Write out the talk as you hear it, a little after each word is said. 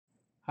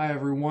Hi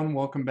everyone,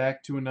 welcome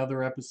back to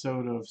another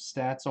episode of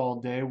Stats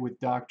All Day with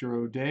Dr.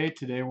 O'Day.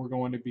 Today we're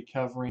going to be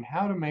covering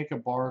how to make a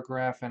bar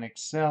graph in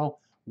Excel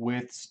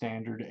with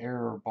standard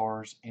error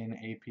bars in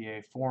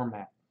APA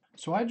format.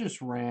 So I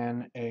just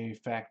ran a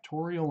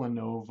Factorial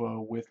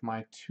Anova with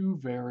my two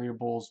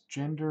variables,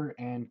 gender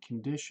and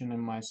condition,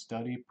 in my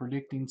study,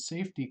 predicting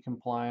safety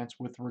compliance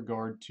with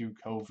regard to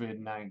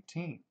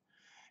COVID-19.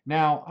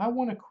 Now, I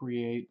want to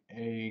create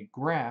a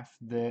graph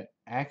that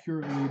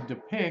accurately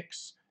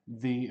depicts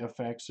the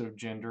effects of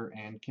gender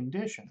and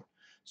condition.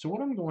 So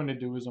what I'm going to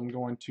do is I'm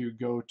going to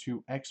go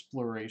to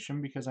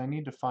exploration because I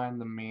need to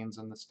find the means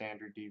and the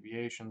standard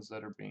deviations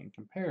that are being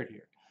compared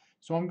here.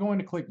 So I'm going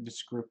to click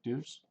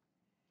descriptives,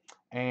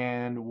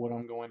 and what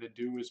I'm going to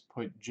do is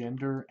put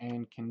gender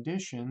and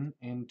condition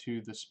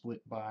into the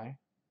split by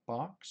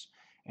box,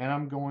 and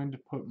I'm going to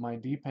put my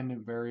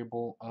dependent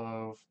variable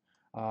of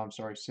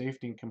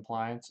safety and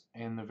compliance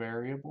in the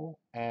variable,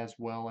 as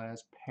well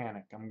as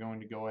panic. I'm going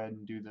to go ahead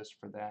and do this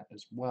for that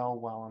as well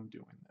while I'm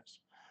doing this.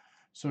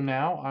 So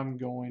now I'm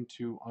going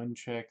to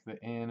uncheck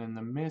the in and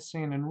the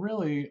missing, and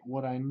really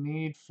what I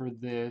need for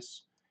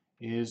this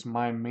is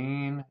my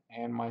mean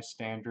and my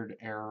standard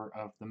error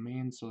of the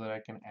mean so that I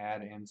can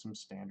add in some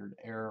standard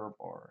error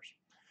bars.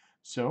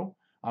 So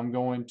I'm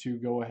going to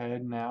go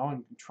ahead now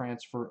and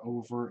transfer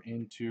over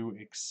into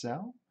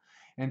Excel.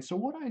 And so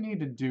what I need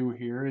to do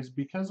here is,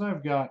 because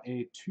I've got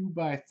a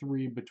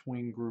 2x3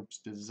 between groups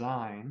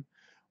design,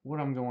 what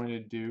I'm going to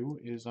do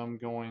is I'm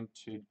going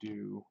to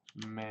do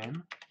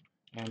men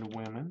and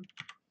women,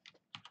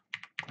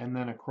 and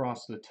then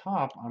across the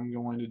top I'm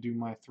going to do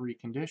my three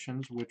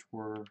conditions, which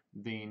were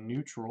the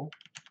neutral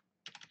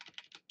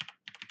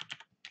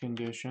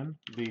condition,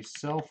 the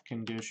self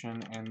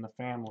condition, and the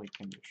family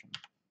condition.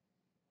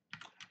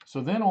 So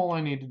then all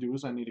I need to do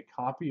is I need to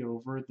copy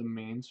over the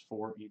means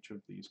for each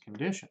of these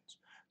conditions.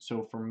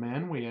 So for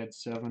men, we had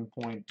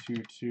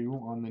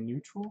 7.22 on the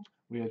neutral,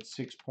 we had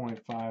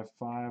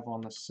 6.55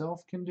 on the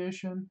self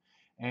condition,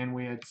 and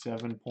we had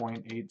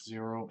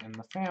 7.80 in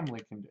the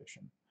family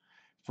condition.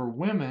 For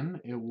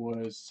women, it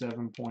was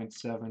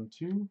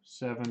 7.72,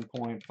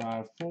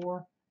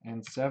 7.54,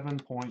 and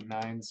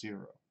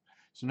 7.90.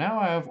 So now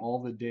I have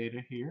all the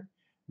data here.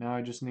 Now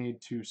I just need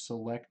to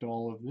select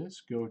all of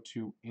this, go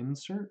to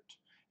Insert,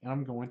 and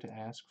I'm going to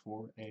ask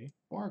for a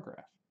bar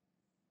graph.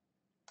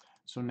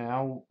 So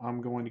now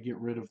I'm going to get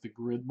rid of the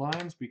grid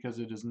lines because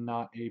it is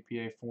not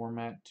APA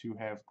format to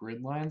have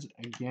grid lines.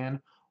 Again,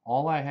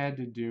 all I had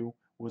to do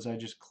was I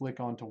just click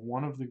onto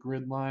one of the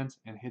grid lines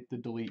and hit the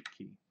delete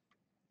key.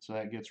 So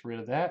that gets rid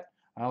of that.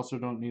 I also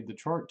don't need the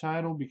chart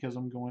title because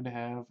I'm going to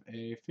have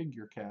a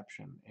figure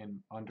caption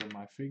under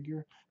my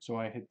figure. So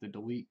I hit the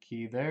delete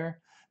key there.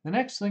 The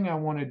next thing I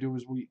want to do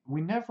is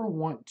we never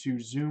want to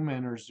zoom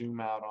in or zoom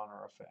out on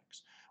our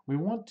effects. We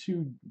want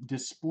to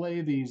display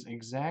these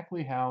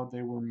exactly how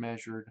they were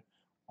measured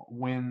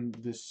when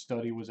this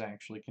study was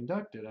actually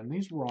conducted. And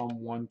these were on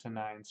 1 to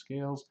 9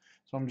 scales.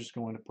 So I'm just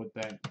going to put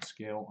that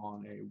scale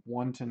on a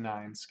 1 to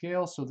 9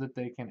 scale so that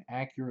they can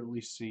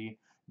accurately see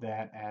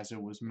that as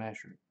it was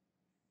measured.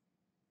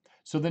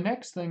 So the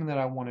next thing that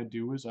I want to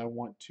do is I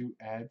want to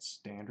add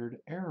standard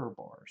error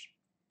bars.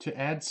 To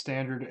add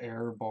standard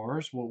error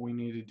bars, what we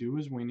need to do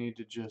is we need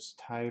to just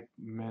type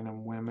men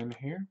and women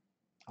here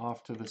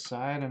off to the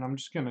side, and I'm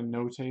just going to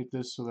notate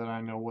this so that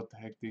I know what the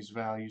heck these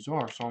values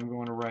are. So I'm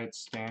going to write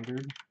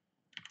standard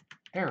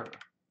error.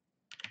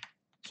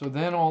 So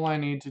then all I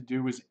need to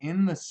do is,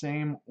 in the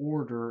same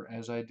order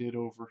as I did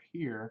over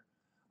here,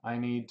 I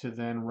need to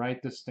then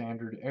write the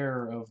standard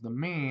error of the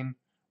mean,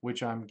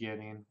 which I'm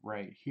getting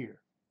right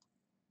here.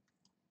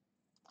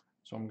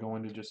 So I'm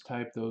going to just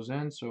type those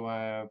in. So I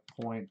have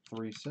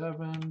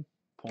 0.37,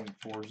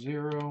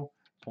 0.40,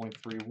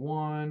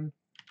 0.31,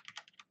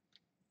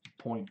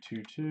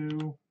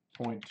 0.22,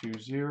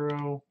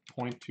 0.20,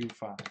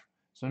 0.25.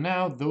 So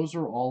now those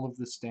are all of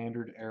the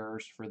standard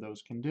errors for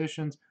those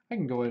conditions. I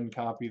can go ahead and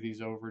copy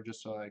these over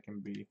just so I can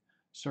be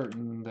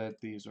certain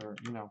that these are,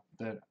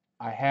 that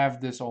I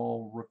have this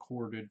all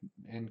recorded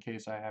in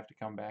case I have to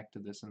come back to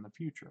this in the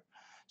future.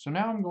 So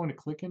now I'm going to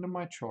click into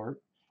my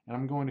chart, and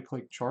I'm going to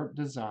click Chart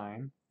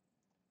Design,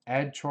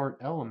 Add Chart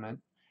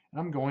Element,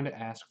 and I'm going to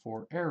ask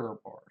for error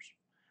bars.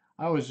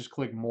 I always just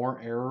click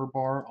More Error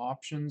Bar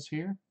options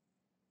here,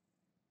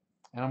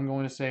 and I'm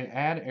going to say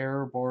add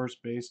error bars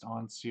based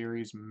on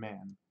series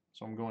men.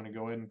 So I'm going to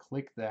go ahead and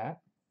click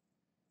that.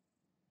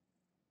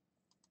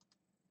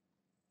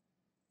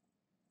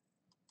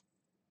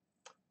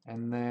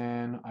 And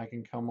then I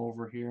can come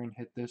over here and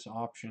hit this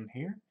option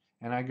here,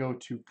 and I go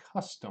to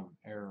custom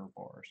error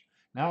bars.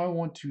 Now I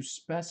want to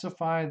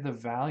specify the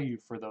value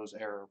for those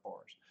error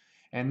bars.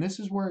 And this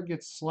is where it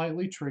gets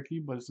slightly tricky,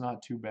 but it's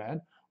not too bad.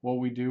 What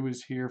we do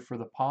is, here for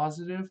the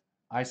positive,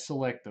 I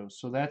select those.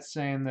 So that's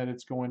saying that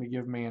it's going to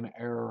give me an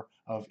error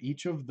of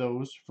each of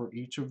those for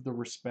each of the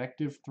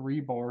respective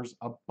 3 bars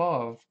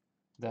above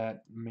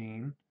that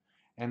mean.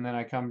 And then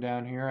I come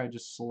down here, I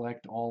just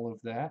select all of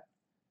that,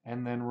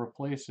 and then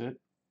replace it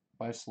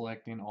by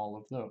selecting all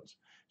of those.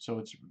 So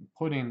it's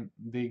putting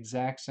the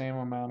exact same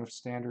amount of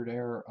standard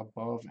error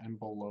above and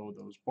below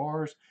those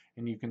bars,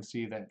 and you can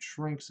see that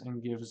shrinks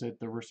and gives it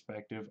the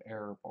respective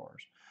error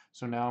bars.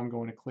 So now I'm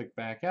going to click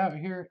back out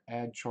here,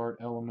 add chart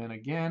element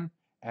again,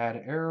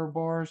 add error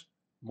bars,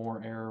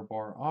 more error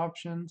bar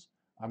options.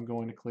 I'm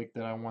going to click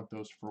that I want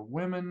those for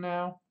women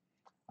now.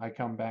 I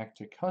come back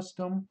to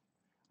custom.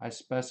 I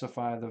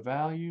specify the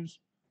values.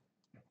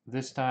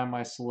 This time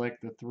I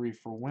select the 3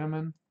 for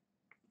women.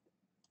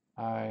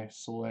 I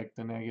select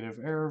the negative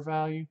error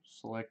value,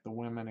 select the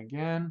women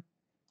again,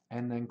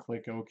 and then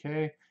click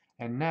OK.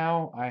 And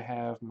now I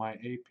have my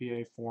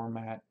APA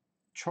format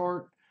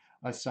chart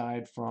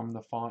aside from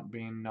the font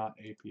being not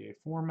APA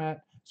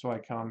format. So I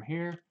come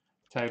here,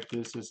 type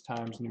this as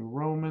Times New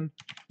Roman,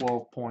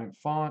 12-point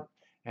font,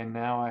 and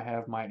now I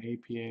have my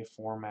APA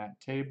format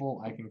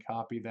table. I can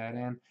copy that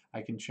in.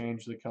 I can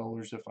change the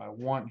colors if I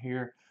want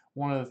here.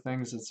 One of the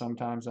things that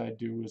sometimes I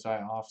do is I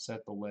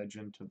offset the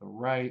legend to the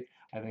right.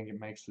 I think it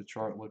makes the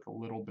chart look a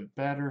little bit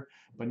better.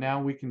 But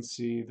now we can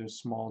see the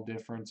small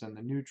difference in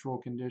the neutral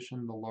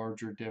condition, the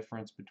larger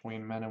difference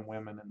between men and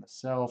women in the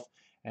self,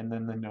 and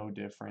then the no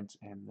difference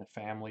in the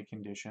family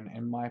condition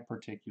in my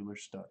particular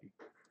study.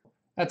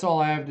 That's all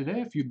I have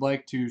today. If you'd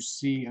like to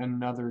see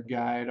another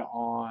guide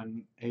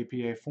on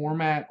APA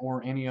format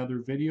or any other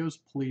videos,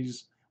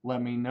 please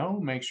let me know.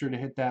 Make sure to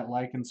hit that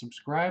like and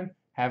subscribe.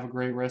 Have a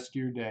great rest of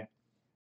your day.